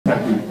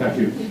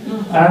you.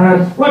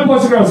 Right,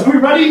 boys and girls, are we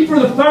ready for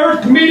the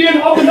third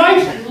comedian of the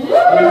night? Are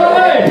we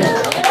ready?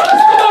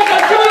 Come on,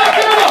 guys, give it up,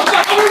 give it up.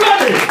 Are we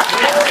ready?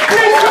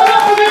 Please give it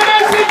up for the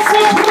amazing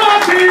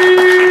Socrates!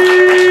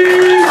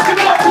 Give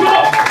it up, give it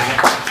up.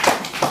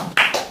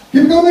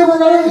 Keep going there, we're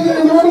running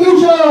the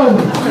revolution!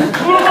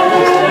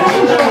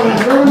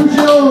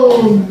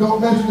 Revolution! Don't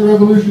mention the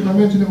revolution, I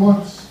mentioned it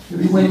once. Did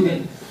he wait?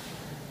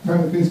 Turn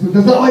to Facebook.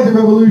 Does not like the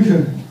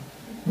revolution.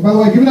 And by the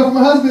way, give it up for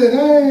my husband.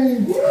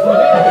 Hey!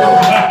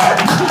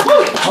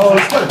 Oh,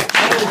 it's good.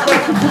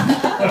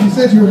 You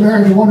said you were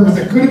married to one of us.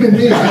 It could have been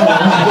me.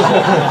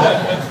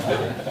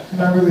 I'm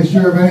not really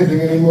sure of anything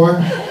anymore.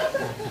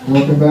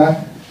 Welcome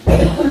back.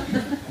 Oh,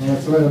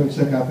 that's right. Let me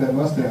check out that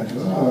mustache.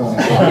 Oh.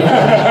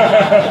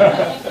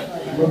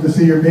 Love to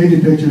see your baby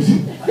pictures.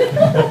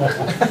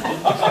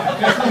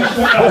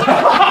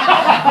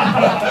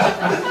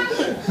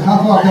 How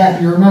far back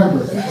do you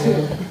remember?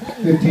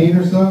 15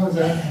 or so? Is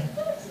that?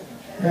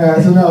 Yeah,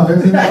 that's enough,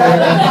 isn't it?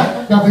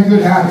 Nothing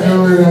good happened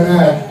earlier than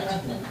that.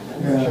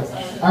 Yeah.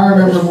 I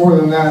remember more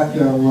than that,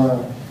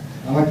 though.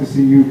 I like to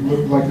see you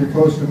look like you're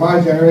close to my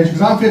generation,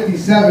 because I'm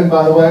 57,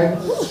 by the way.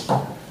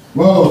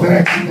 Whoa,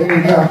 thanks. There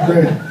you go,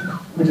 great.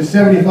 Which is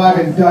 75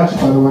 in Dutch,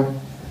 by the way.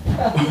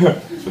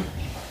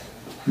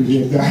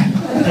 Appreciate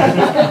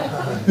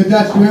that. The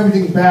Dutch do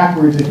everything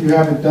backwards if you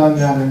haven't done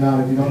that or not.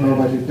 If you don't know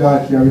about your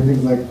Dutch,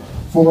 everything's like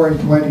 4 and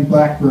 20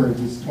 blackbirds.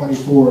 It's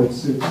 24.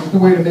 It's just a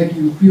way to make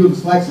you feel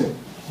dyslexic.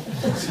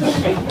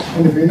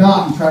 And if you're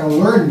not, you try to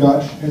learn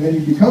Dutch, and then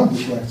you become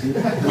dyslexic.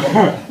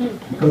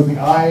 Because the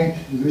I,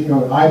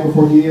 I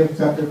before E,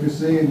 except after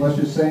C, unless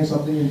you're saying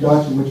something in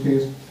Dutch, in which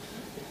case,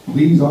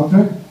 please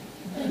enter.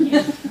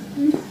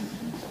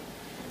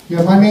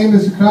 Yeah, my name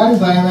is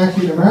Socrates. I am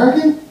actually an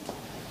American.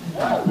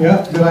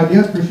 Yeah, good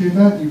idea. Appreciate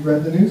that. You've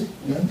read the news.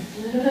 Yeah.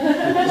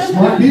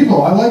 Smart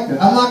people. I like that.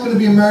 I'm not going to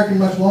be American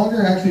much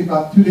longer. Actually,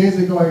 about 2 days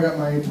ago, I got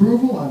my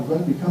approval. I'm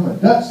going to become a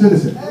Dutch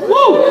citizen.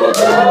 Woo!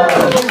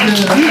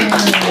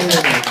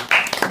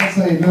 That's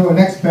how you know an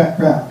expat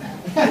crowd.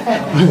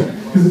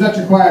 Because the Dutch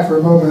are quiet for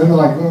a moment, and they're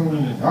like,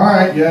 all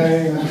right,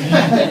 yeah.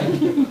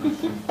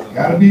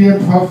 Got to be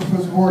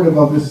supportive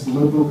of this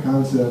liberal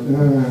concept.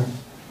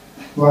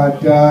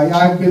 But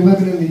I've been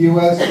living in the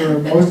U.S. for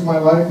most of my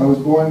life. I was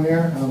born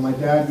there. My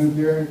dad moved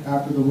there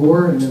after the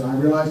war, and then I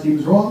realized he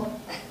was wrong.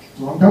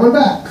 So I'm coming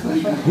back.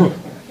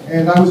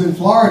 And I was in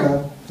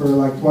Florida for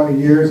like 20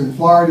 years, and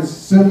Florida is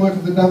similar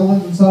to the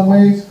Netherlands in some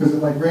ways, because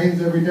it like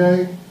rains every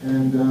day,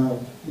 and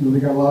they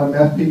got a lot of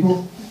meth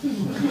people.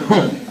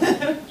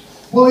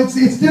 Well, it's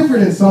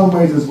different in some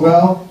ways as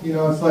well.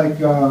 It's like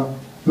the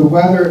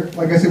weather.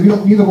 Like I said,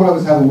 neither one of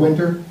us have a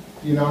winter.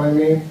 You know what I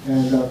mean?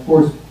 And of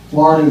course,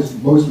 Florida is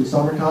mostly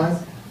summertime,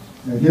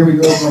 and here we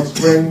go from like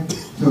spring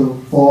to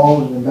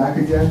fall and then back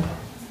again.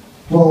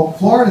 Well,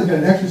 Florida's got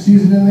an extra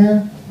season in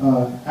there.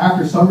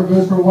 After summer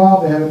goes for a while,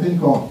 they have a thing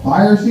called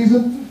fire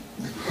season.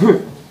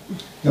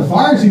 The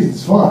fire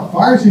season's fun.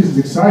 Fire season's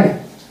exciting.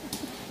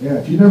 Yeah,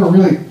 if you never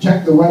really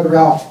check the weather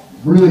out,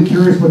 really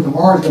curious what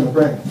tomorrow's going to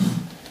bring.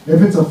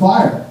 If it's a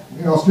fire,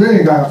 an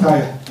Australian guy will tell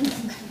you,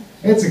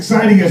 it's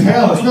exciting as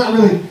hell. It's not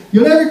really,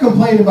 you'll never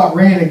complain about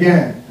rain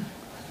again.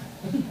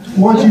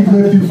 Once you've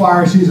lived through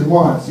fire season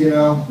once, Is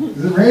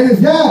it raining?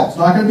 Yeah, it's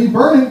not going to be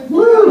burning.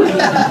 Woo!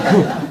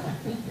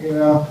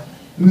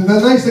 And the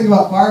nice thing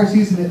about fire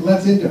season, it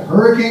lets into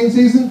hurricane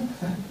season.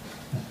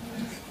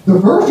 The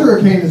first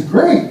hurricane is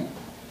great,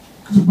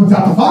 because it puts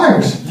out the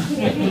fires.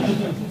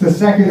 The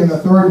second and the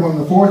third one and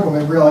the fourth one,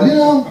 they realize,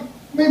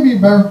 maybe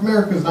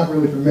America's not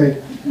really for me.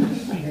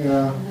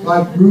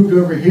 I moved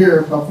over here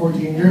about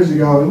 14 years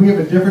ago, and we have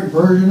a different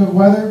version of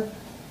weather.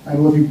 I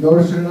don't know if you've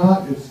noticed it or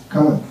not. It's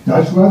kind of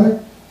Dutch weather.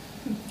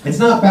 It's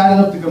not bad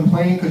enough to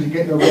complain because you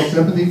get no real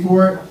sympathy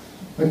for it.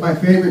 Like my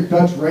favorite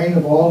Dutch rain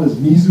of all is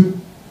mizu,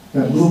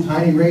 that little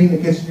tiny rain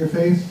that gets in your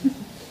face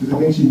because it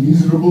makes you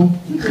miserable.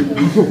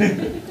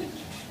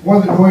 One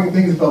of the annoying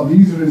things about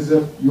mizu is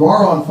if you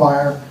are on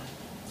fire,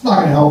 it's not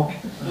going to help.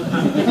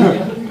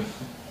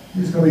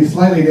 It's going to be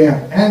slightly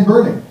damp and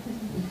burning.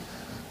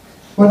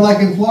 But like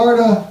in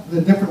Florida,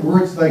 the different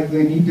words, like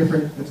they need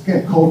different, it's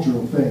again a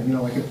cultural thing.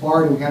 Like in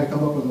Florida, we had to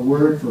come up with a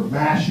word for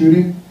mass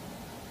shooting.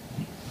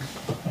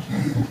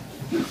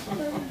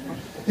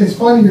 It's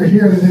funnier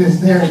here than it is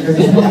there because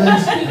it's one of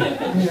those,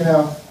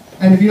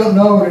 and if you don't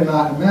know it or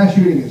not, a mass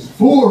shooting is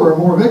 4 or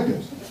more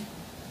victims.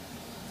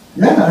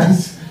 Yeah,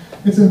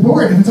 it's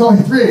important. If it's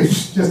only 3,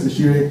 it's just a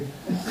shooting.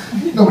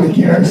 Nobody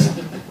cares.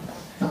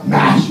 It's not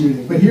mass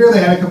shooting. But here they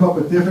had to come up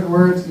with different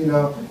words,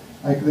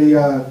 Like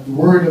the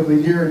word of the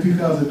year in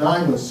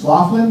 2009 was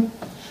swaffelen.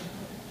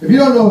 If you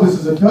don't know this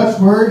is a Dutch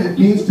word, it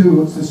means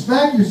to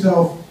smack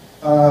yourself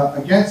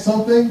against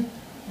something.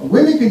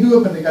 Women can do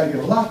it, but they got to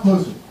get a lot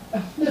closer.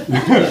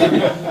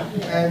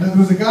 And there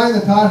was a guy in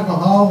the Taj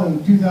Mahal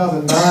in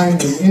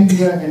 2009 in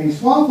India, and he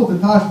swaffled the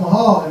Taj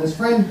Mahal, and his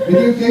friend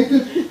videotaped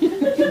it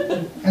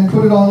and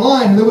put it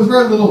online. And there was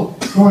very little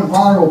going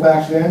viral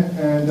back then,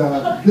 and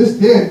this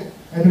did,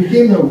 and it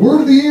became the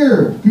word of the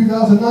year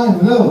 2009 in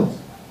the Netherlands.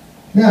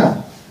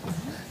 Yeah.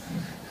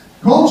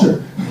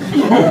 Culture.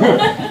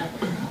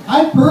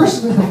 I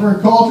personally prefer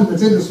a culture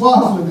that's into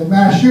swaddling than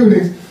mass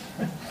shootings.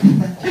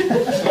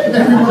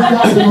 Everyone's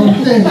got their own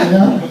thing, you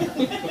know?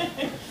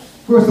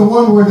 Of course, the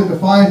one word that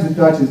defines the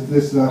Dutch is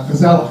this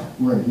gezellig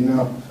word, you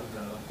know?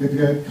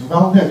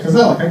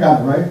 Gezellig, I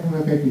got it, right? I'm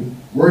going to make me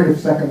worried a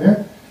second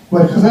there.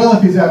 But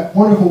gezellig is that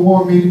wonderful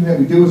warm meeting that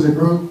we do as a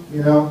group,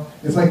 you know?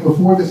 It's like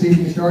before this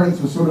evening started,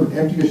 it was sort of an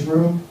empty-ish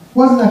room.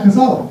 Wasn't that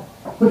gezellig?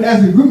 But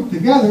as a group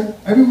together,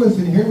 everyone's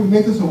in here, we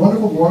make this a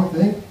wonderful warm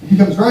thing. It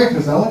becomes very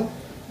gezellig,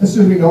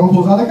 assuming no one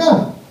pulls out a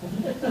gun.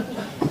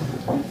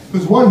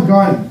 Because one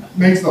gun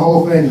makes the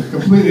whole thing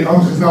completely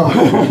ungezellig.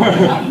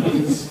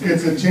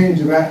 It's a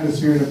change of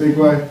atmosphere in a big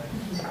way.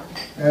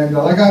 And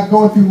like I'm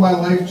going through my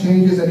life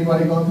changes.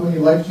 Anybody going through any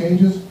life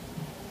changes?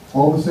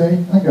 All the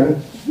same? I got it.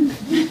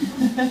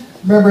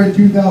 Remember in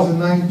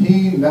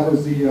 2019, that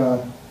was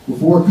the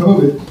before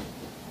COVID.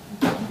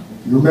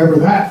 You remember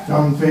that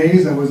fun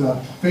phase? That was a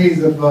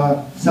phase of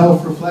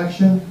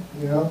self-reflection,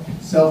 you know,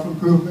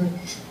 self-improvement,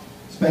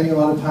 spending a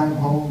lot of time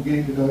home,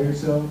 getting to know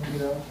yourself, you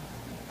know.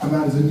 I'm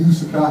out as a new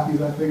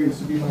Socrates. I figured this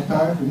would be my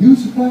time for new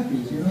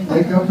Socrates, you know,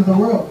 wake up to the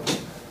world.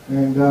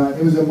 And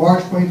it was in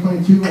March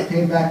 2022 I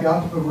came back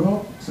out to the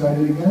world,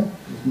 excited again. I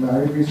was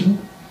married recently.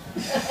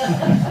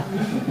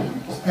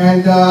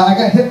 And I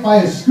got hit by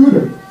a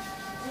scooter.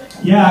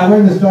 Yeah, I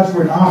learned this Dutch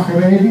word,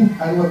 aangereden.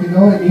 I don't know if you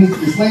know it. It means to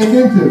be slammed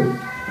into.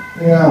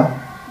 Yeah.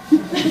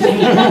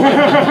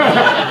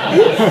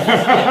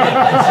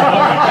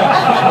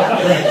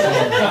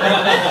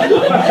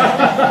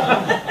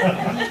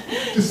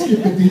 Just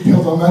skip the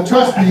details on that.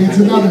 Trust me, it's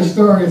another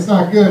story. It's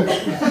not good.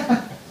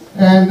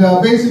 And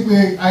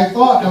basically, I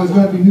thought I was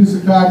going to be new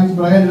Socrates,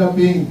 but I ended up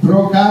being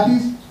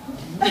Brocates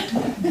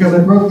because I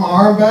broke my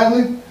arm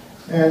badly,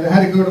 and I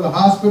had to go to the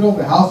hospital,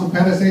 the house of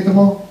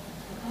paracetamol.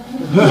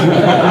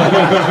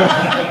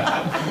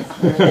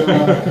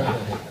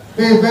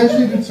 They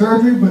eventually did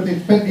surgery, but they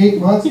spent 8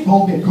 months,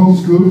 told me kom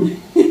scoot.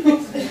 I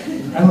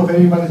don't know if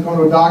anybody's going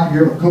to a doctor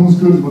here, but kom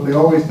scoot is what they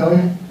always tell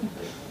you.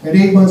 And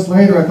 8 months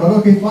later, I thought,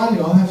 okay, finally,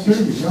 I'll have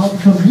surgery. Now I'll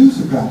become new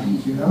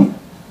Socrates, you know?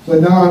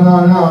 But no,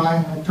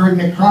 I turned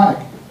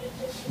necrotic.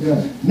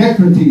 Yeah,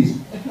 necrotes.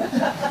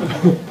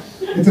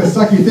 It's a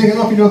sucky thing. I don't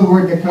know if you know the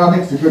word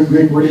necrotic. It's a good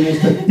Greek word. It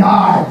means to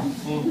die.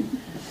 You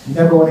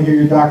never want to hear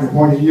your doctor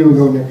point at you and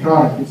go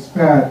necrotic. It's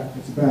bad.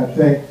 It's a bad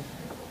thing.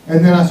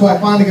 And then, so I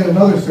finally got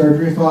another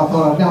surgery, so I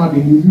thought, now I'd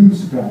be new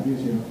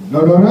Socrates, you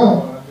know.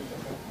 No.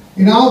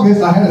 In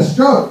August, I had a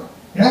stroke.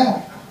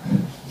 Yeah.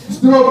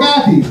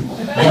 Strocates.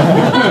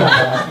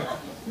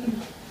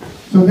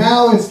 So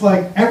now it's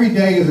like every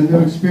day is a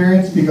new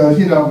experience because,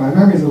 you know, my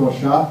memory's a little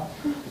shot.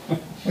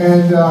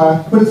 And,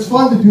 but it's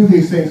fun to do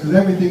these things because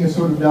everything is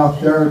sort of now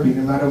therapy,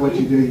 no matter what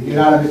you do. You get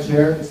out of a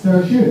chair, it's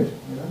therapeutic.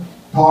 You know?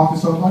 Talk to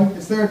somebody,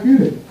 it's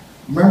therapeutic.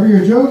 Remember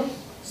your joke?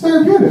 It's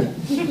therapeutic.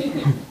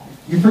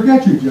 You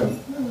forget your joke.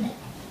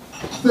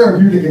 It's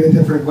therapeutic in a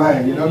different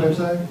way, you know what I'm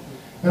saying?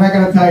 And I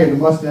gotta tell you, the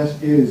mustache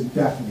is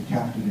definitely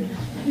captivating.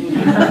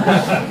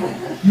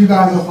 You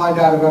guys will find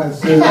out about it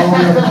soon. All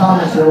the other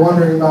comics are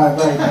wondering about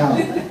it right now.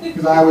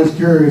 Because I was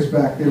curious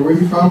back there. Where are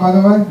you from, by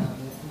the way?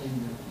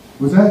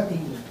 Was that?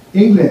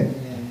 England.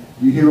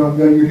 You're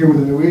here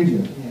with a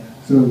Norwegian.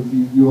 So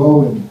you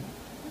owe him.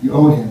 You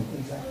owe him.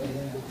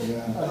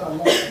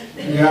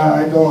 Yeah,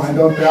 I don't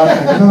doubt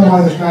that. Because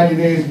otherwise it's 90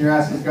 days and your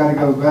ass has got to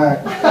go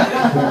back.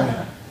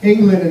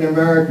 England and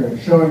America are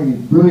showing the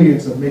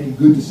brilliance of making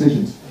good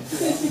decisions.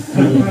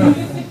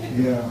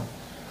 Yeah.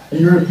 The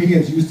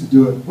Europeans used to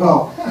do it.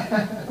 Well,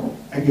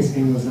 I guess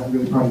England's not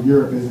really part of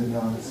Europe, is it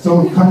now? It's its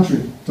own country,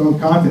 its own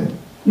continent,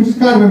 which is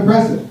kind of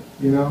impressive,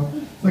 you know?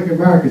 It's like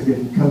America's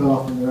getting cut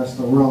off from the rest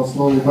of the world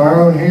slowly by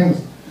our own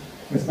hands.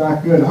 It's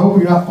not good. I hope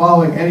you're not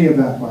following any of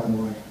that, by the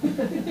way.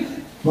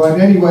 But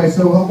anyway,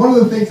 so one of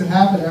the things that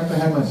happened after I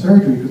had my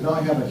surgery, because now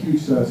I have a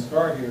huge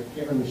scar here,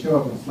 can't really show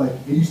up. It's like,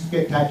 it used to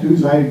get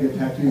tattoos. I didn't get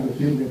tattoos, but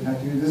people get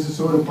tattoos. This is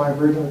sort of my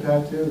version of a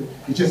tattoo.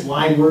 It's just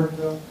line work,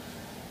 though.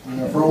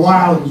 For a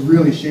while, it was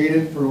really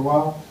shaded for a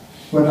while.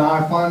 But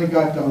I finally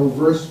got a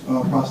reverse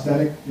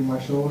prosthetic in my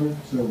shoulder.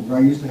 So where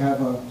I used to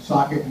have a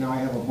socket, now I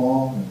have a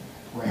ball. And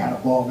where I had a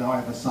ball, now I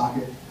have a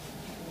socket.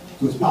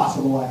 So it's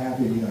possible I have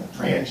a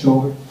trans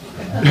shoulder.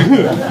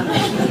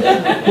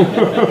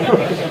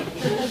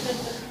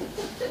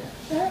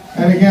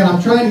 And again, I'm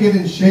trying to get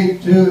in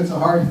shape too. It's a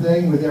hard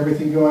thing with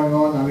everything going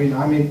on. I mean,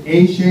 I'm in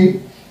A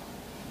shape,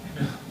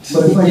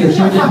 but it's like a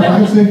shape of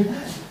pregnancy.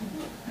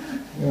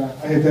 Yeah,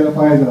 I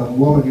identify as a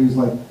woman who's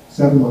like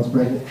 7 months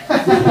pregnant.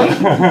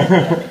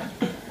 Can't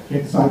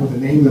decide what the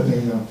name of the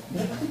thing though.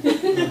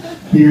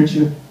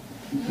 Beardship.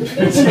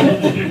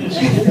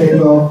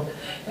 Halo.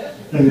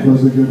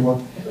 Halo's a good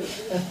one.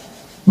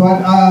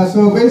 But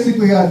so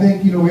basically, I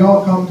think we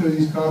all come to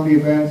these comedy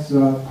events.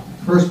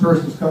 First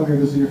person who's come here.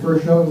 This is your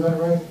first show, is that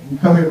right? You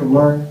come here to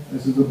learn.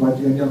 This is a bunch,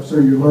 and I'm sure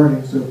you're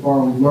learning so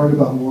far. We've learned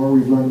about war.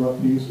 We've learned about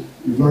peace.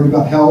 We've learned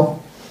about health.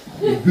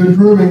 Good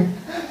grooming.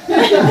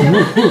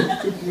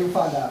 You'll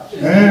find out.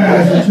 Yeah,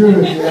 that's the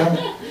truth. Yeah.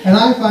 And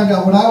I find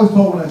out what I was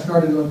told when I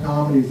started doing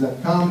comedy is that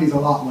comedy is a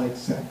lot like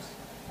sex.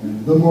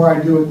 And the more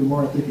I do it, the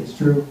more I think it's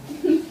true.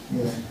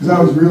 Because I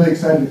was really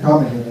excited to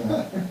come here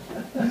tonight.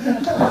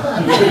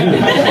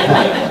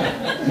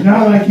 And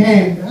now that I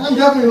came, I'm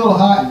definitely a little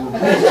hot.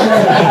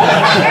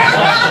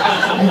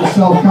 I'm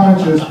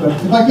self-conscious, but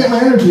if I get my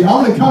energy,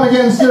 I'm going to come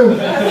again soon.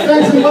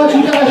 Thanks so much,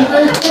 you guys are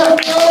great.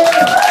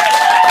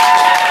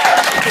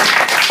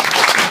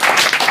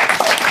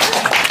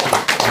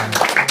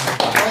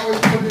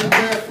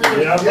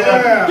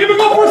 Yeah. Give it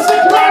up for a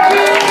second.